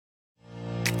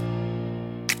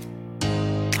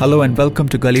Hello and welcome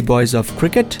to Gully Boys of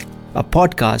Cricket, a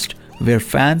podcast where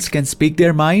fans can speak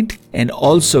their mind and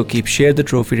also keep Share the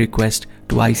Trophy request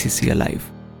to ICC alive.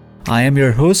 I am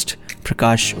your host,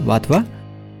 Prakash Wadhwa.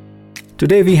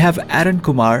 Today we have Aaron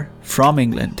Kumar from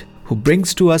England, who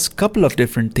brings to us a couple of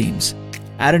different themes.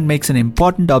 Aaron makes an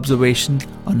important observation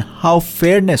on how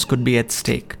fairness could be at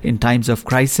stake in times of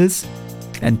crisis.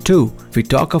 And two, we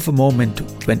talk of a moment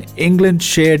when England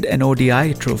shared an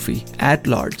ODI trophy at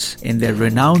Lord's in their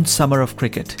renowned summer of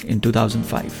cricket in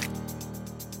 2005.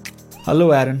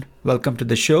 Hello Aaron, welcome to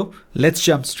the show. Let's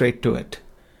jump straight to it.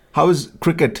 How is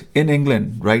cricket in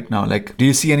England right now? Do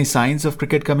you see any signs of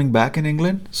cricket coming back in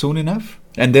England soon enough?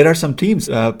 And there are some teams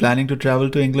planning to travel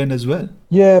to England as well.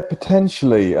 Yeah,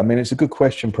 potentially. I mean, it's a good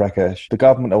question, Prakash. The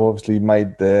government have obviously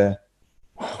made they're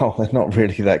not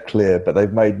really that clear, but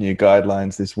they've made new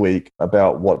guidelines this week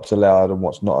about what's allowed and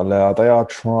what's not allowed. They are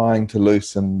trying to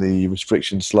loosen the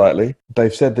restrictions slightly.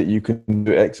 They've said that you can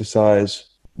do exercise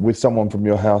with someone from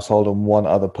your household and one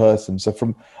other person.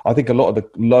 So I think a lot of the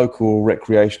local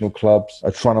recreational clubs are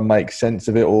trying to make sense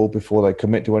of it all before they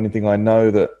commit to anything. I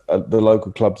know that the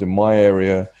local clubs in my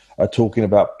area are talking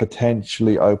about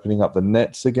potentially opening up the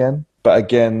nets again. But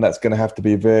again, that's going to have to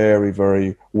be very,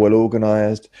 very well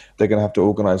organised. They're going to have to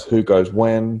organise who goes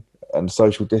when and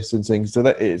social distancing. So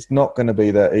that it's not going to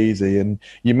be that easy. And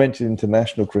you mentioned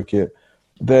international cricket.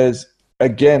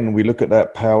 Again, we look at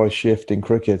that power shift in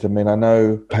cricket. I mean, I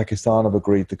know Pakistan have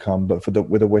agreed to come, but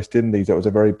with the West Indies, that was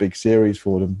a very big series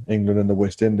for them, England and the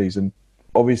West Indies. And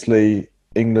obviously,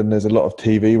 England, there's a lot of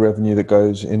TV revenue that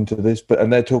goes into this,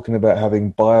 and they're talking about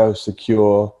having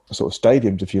biosecure sort of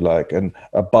stadiums, if you like, and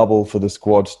a bubble for the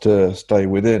squads to stay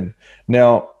within.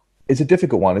 Now, it's a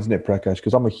difficult one, isn't it, Prakash?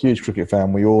 Because I'm a huge cricket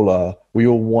fan. We all are. We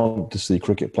all want to see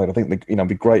cricket played. I think it'd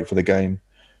be great for the game,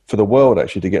 for the world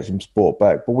actually, to get some sport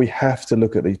back. But we have to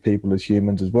look at these people as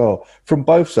humans as well, from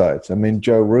both sides. I mean,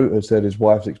 Joe Root has said his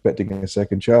wife's expecting a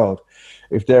second child.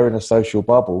 If they're in a social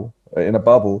bubble,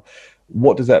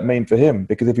 what does that mean for him?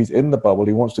 Because if he's in the bubble,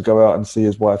 he wants to go out and see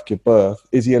his wife give birth.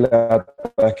 Is he allowed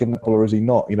back in the bubble or is he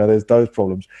not? There's those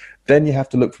problems. Then you have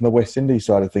to look from the West Indies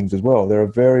side of things as well. They're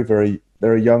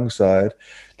they're a young side.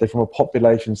 They're from a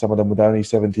population, some of them with only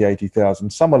 70, 80,000,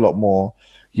 some a lot more.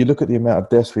 You look at the amount of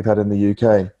deaths we've had in the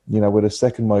UK, we're the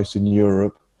second most in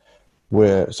Europe.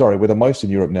 We're the most in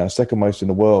Europe now, second most in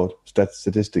the world,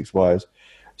 statistics-wise.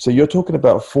 So you're talking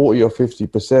about 40 or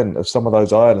 50% of some of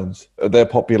those islands, their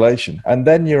population. And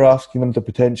then you're asking them to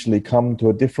potentially come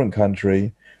to a different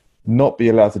country, not be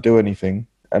allowed to do anything,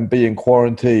 and be in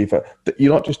quarantine.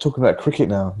 You're not just talking about cricket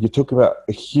now. You're talking about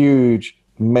a huge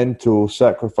mental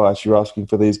sacrifice you're asking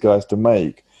for these guys to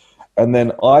make. And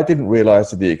then I didn't realise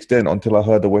to the extent until I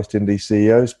heard the West Indies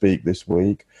CEO speak this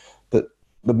week that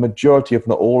the majority, if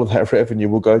not all of that revenue,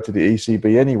 will go to the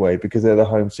ECB anyway because they're the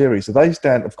home series. So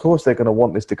of course, they're going to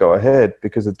want this to go ahead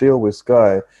because the deal with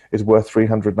Sky is worth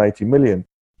 380 million.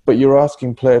 But you're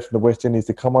asking players from the West Indies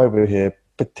to come over here,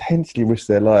 potentially risk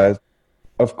their lives.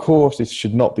 Of course, this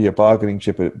should not be a bargaining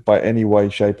chip by any way,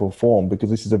 shape or form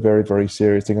because this is a very, very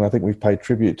serious thing. And I think we've paid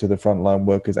tribute to the frontline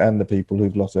workers and the people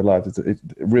who've lost their lives. It's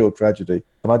a real tragedy.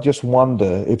 And I just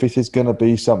wonder if this is going to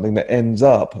be something that ends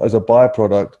up as a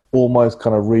byproduct, almost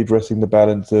kind of redressing the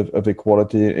balance of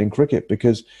equality in cricket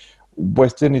because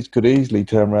West Indies could easily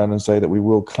turn around and say that we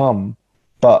will come,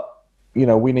 but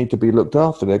we need to be looked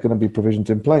after. There are going to be provisions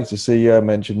in place. The CEO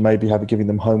mentioned maybe giving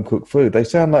them home-cooked food. They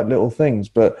sound like little things,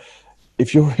 but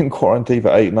if you're in quarantine for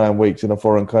 8-9 weeks in a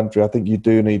foreign country, I think you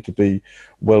do need to be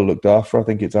well looked after. I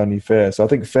think it's only fair. So I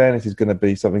think fairness is going to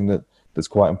be something that's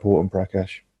quite important,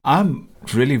 Prakash. I'm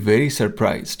really very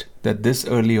surprised that this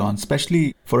early on,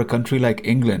 especially for a country like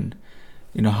England,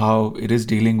 how it is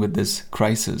dealing with this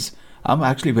crisis. I'm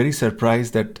actually very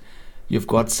surprised that you've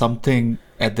got something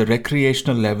at the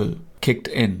recreational level kicked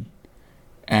in.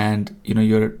 And,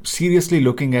 you're seriously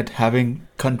looking at having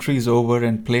countries over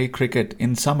and play cricket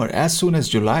in summer as soon as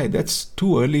July. That's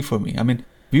too early for me. I mean,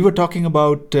 we were talking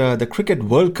about the Cricket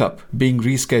World Cup being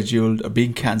rescheduled or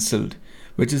being cancelled,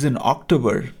 which is in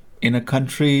October in a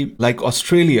country like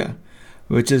Australia,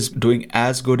 which is doing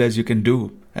as good as you can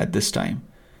do at this time.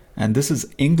 And this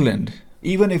is England.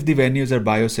 Even if the venues are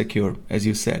biosecure, as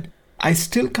you said, I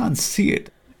still can't see it.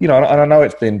 And I know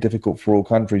it's been difficult for all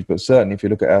countries, but certainly if you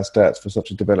look at our stats for such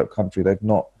a developed country, they've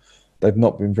not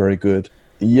been very good.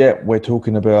 Yet we're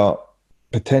talking about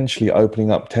potentially opening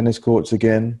up tennis courts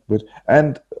again.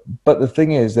 But the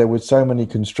thing is, there were so many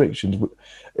constrictions.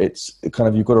 It's kind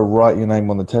of, you've got to write your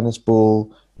name on the tennis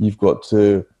ball. You've got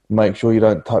to make sure you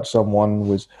don't touch someone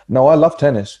with. No, I love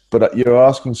tennis, but you're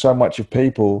asking so much of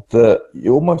people that it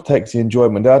almost takes the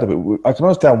enjoyment out of it. I can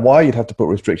understand why you'd have to put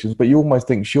restrictions, but you almost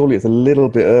think surely it's a little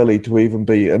bit early to even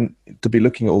be and to be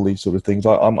looking at all these sort of things.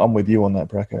 I'm with you on that,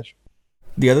 Prakash.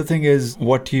 The other thing is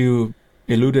what you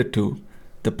alluded to,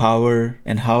 the power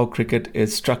and how cricket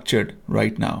is structured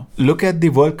right now. Look at the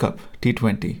World Cup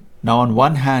T20. Now, on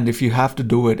one hand, if you have to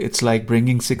do it, it's like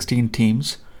bringing 16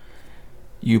 teams.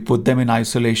 You put them in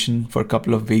isolation for a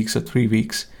couple of weeks or 3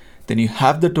 weeks. Then you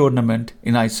have the tournament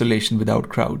in isolation without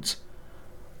crowds.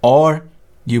 Or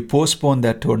you postpone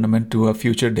that tournament to a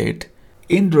future date.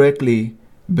 Indirectly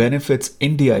benefits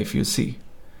India, if you see,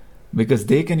 because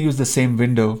they can use the same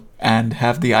window and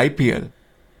have the IPL.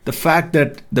 The fact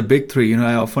that the big three,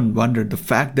 I often wondered, the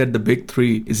fact that the big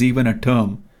three is even a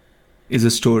term is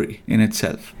a story in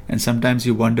itself. And sometimes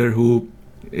you wonder who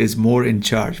is more in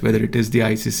charge, whether it is the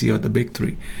ICC or the big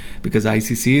three, because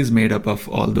ICC is made up of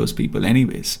all those people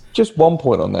anyways. Just one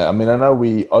point on that. I mean, I know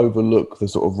we overlook the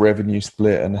sort of revenue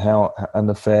split and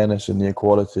the fairness and the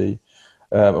equality,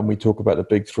 and we talk about the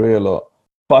big three a lot.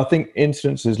 But I think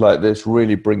incidences like this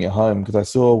really bring it home, because I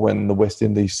saw when the West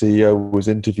Indies CEO was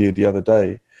interviewed the other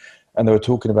day, and they were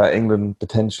talking about England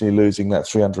potentially losing that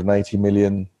 380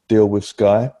 million deal with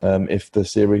Sky if the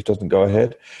series doesn't go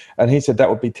ahead. And he said that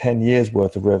would be 10 years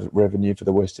worth of revenue for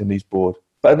the West Indies board.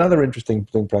 But another interesting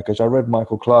thing, Prakash, I read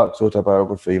Michael Clarke's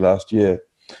autobiography last year.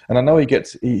 And I know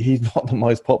he's not the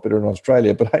most popular in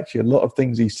Australia, but actually a lot of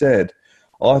things he said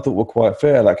I thought were quite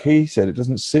fair. Like he said, it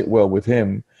doesn't sit well with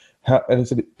him. And he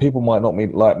said, people might not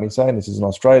like me saying this as an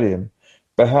Australian,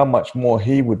 but how much more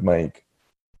he would make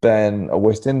than a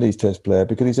West Indies test player,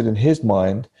 because he said in his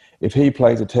mind, if he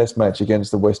plays a test match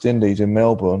against the West Indies in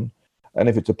Melbourne, and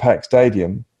if it's a packed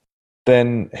stadium,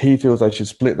 then he feels they should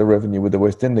split the revenue with the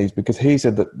West Indies, because he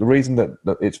said that the reason that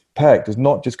it's packed is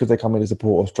not just because they come in to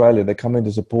support Australia, they come in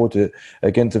to support it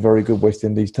against a very good West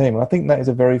Indies team. And I think that is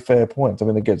a very fair point. I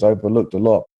mean, it gets overlooked a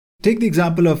lot. Take the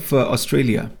example of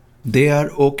Australia. They are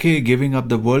okay giving up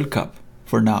the World Cup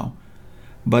for now,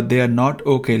 but they are not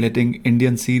okay letting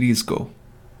Indian series go.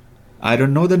 I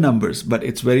don't know the numbers, but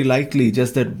it's very likely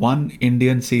just that one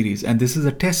Indian series, and this is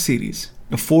a test series,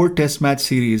 a 4 test match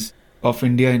series of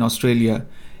India in Australia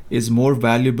is more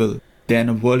valuable than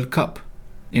a World Cup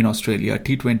in Australia, a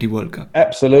T20 World Cup.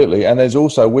 Absolutely. And there's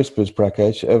also whispers,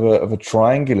 Prakash, of a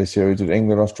triangular series of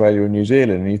England, Australia and New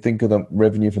Zealand. And you think of the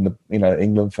revenue from the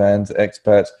England fans,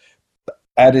 expats,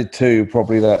 added to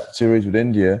probably that series with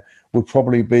India would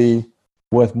probably be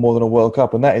worth more than a World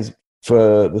Cup. And that is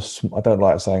for I don't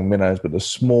like saying minnows, but the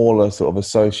smaller sort of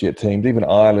associate teams, even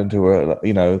Ireland, who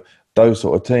are, those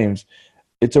sort of teams,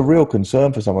 it's a real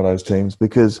concern for some of those teams,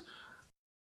 because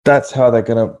that's how they're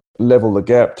going to level the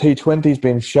gap. T20's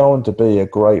been shown to be a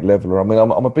great leveler. I mean,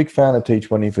 I'm a big fan of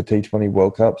T20 for T20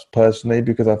 World Cups personally,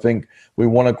 because I think we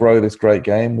want to grow this great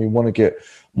game. We want to get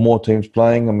more teams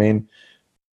playing. I mean,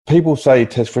 people say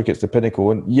Test cricket's the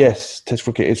pinnacle, and yes, Test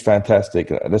cricket is fantastic.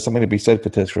 There's something to be said for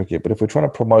Test cricket, but if we're trying to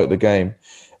promote the game,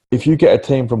 if you get a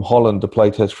team from Holland to play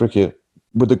Test cricket,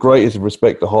 with the greatest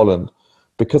respect to Holland,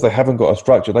 because they haven't got a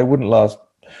structure, they wouldn't last.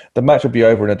 The match would be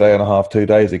over in a day and a half, 2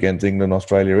 days against England,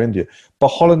 Australia, India. But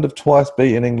Holland have twice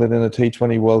beaten England in a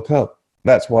T20 World Cup.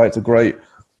 That's why it's a great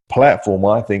platform,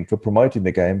 I think, for promoting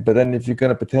the game. But then if you're going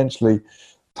to potentially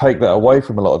take that away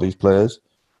from a lot of these players,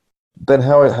 then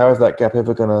how is that gap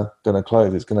ever going to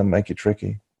close? It's going to make it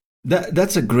tricky.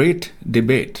 That's a great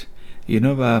debate,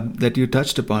 that you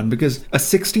touched upon, because a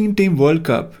 16-team World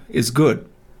Cup is good.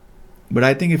 But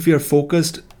I think if you're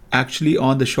focused actually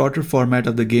on the shorter format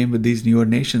of the game with these newer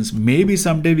nations, maybe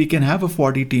someday we can have a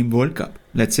 40-team World Cup.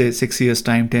 Let's say 6 years'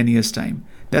 time, 10 years' time.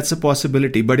 That's a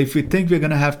possibility. But if we think we're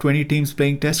going to have 20 teams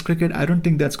playing Test cricket, I don't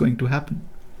think that's going to happen.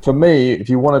 For me, if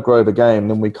you want to grow the game,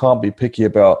 then we can't be picky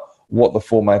about what the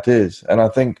format is. And I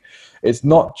think it's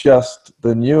not just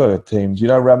the newer teams.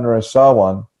 Ramnaresh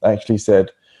Sarwan actually said,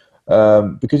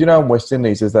 because in West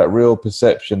Indies, there's that real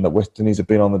perception that West Indies have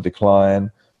been on the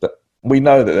decline. That we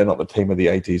know that they're not the team of the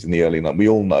 80s and the early 90s. We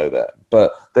all know that.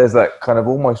 But there's that kind of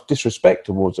almost disrespect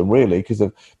towards them, really, because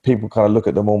people kind of look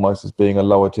at them almost as being a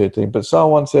lower tier team. But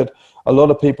Sarwan said, a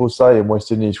lot of people say in West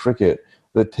Indies cricket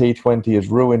that T20 has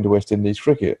ruined West Indies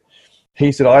cricket.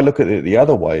 He said, I look at it the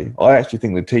other way. I actually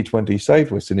think the T20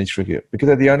 saved West Indies cricket, because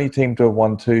they're the only team to have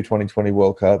won 2 2020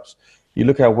 World Cups. You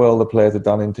look how well the players have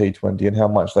done in T20 and how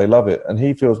much they love it. And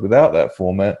he feels without that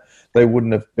format, they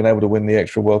wouldn't have been able to win the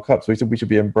extra World Cup. So he said we should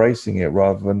be embracing it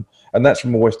rather than... And that's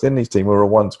from a West Indies team who are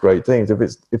once great teams.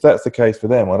 If that's the case for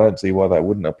them, I don't see why that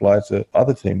wouldn't apply to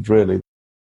other teams, really.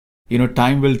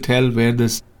 Time will tell where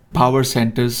this power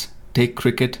centers take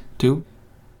cricket to.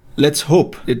 let's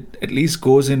hope it at least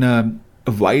goes in a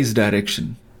wise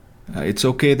direction. It's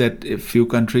okay that a few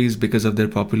countries, because of their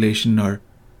population or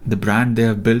the brand they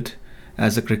have built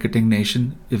as a cricketing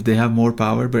nation, if they have more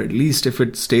power, but at least if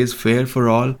it stays fair for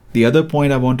all. The other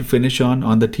point I want to finish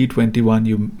on the T21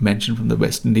 you mentioned from the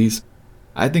West Indies,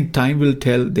 I think time will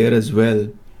tell there as well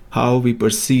how we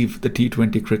perceive the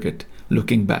T20 cricket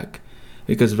looking back.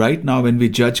 Because right now when we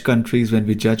judge countries, when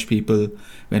we judge people,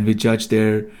 when we judge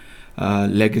their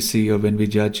legacy, or when we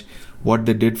judge what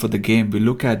they did for the game, we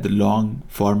look at the long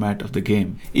format of the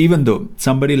game. Even though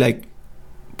somebody like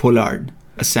Pollard,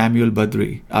 Samuel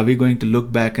Badri, are we going to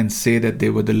look back and say that they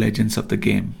were the legends of the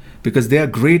game? Because they are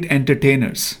great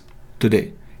entertainers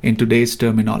today, in today's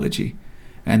terminology.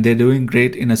 And they're doing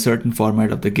great in a certain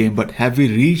format of the game. But have we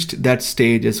reached that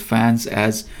stage as fans,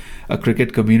 as a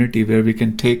cricket community, where we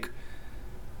can take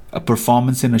a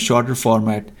performance in a shorter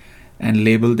format and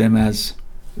label them as,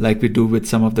 like we do with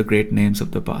some of the great names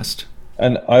of the past?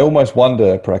 And I almost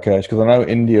wonder, Prakash, because I know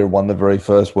India won the very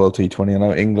first World T20. I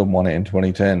know England won it in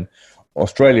 2010.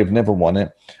 Australia have never won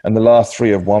it. And the last three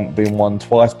have been won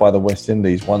twice by the West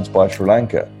Indies, once by Sri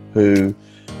Lanka, who,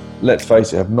 let's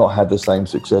face it, have not had the same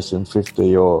success in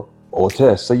 50 or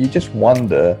Test. So you just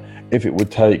wonder if it would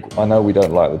take, I know we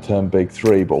don't like the term big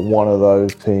three, but one of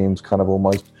those teams kind of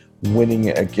almost winning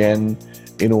it again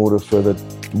in order for the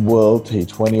World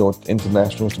T20 or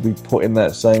internationals to be put in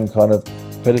that same kind of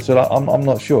pedestal. I'm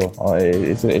not sure.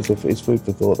 It's food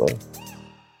for thought though.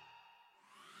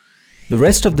 The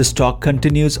rest of this talk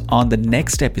continues on the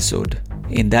next episode.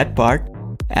 In that part,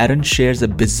 Aaron shares a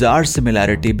bizarre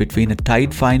similarity between a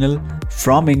tied final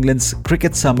from England's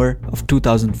cricket summer of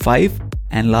 2005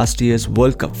 and last year's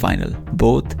World Cup final,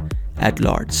 both at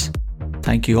Lord's.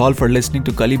 Thank you all for listening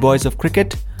to Gully Boys of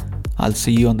Cricket. I'll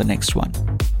see you on the next one.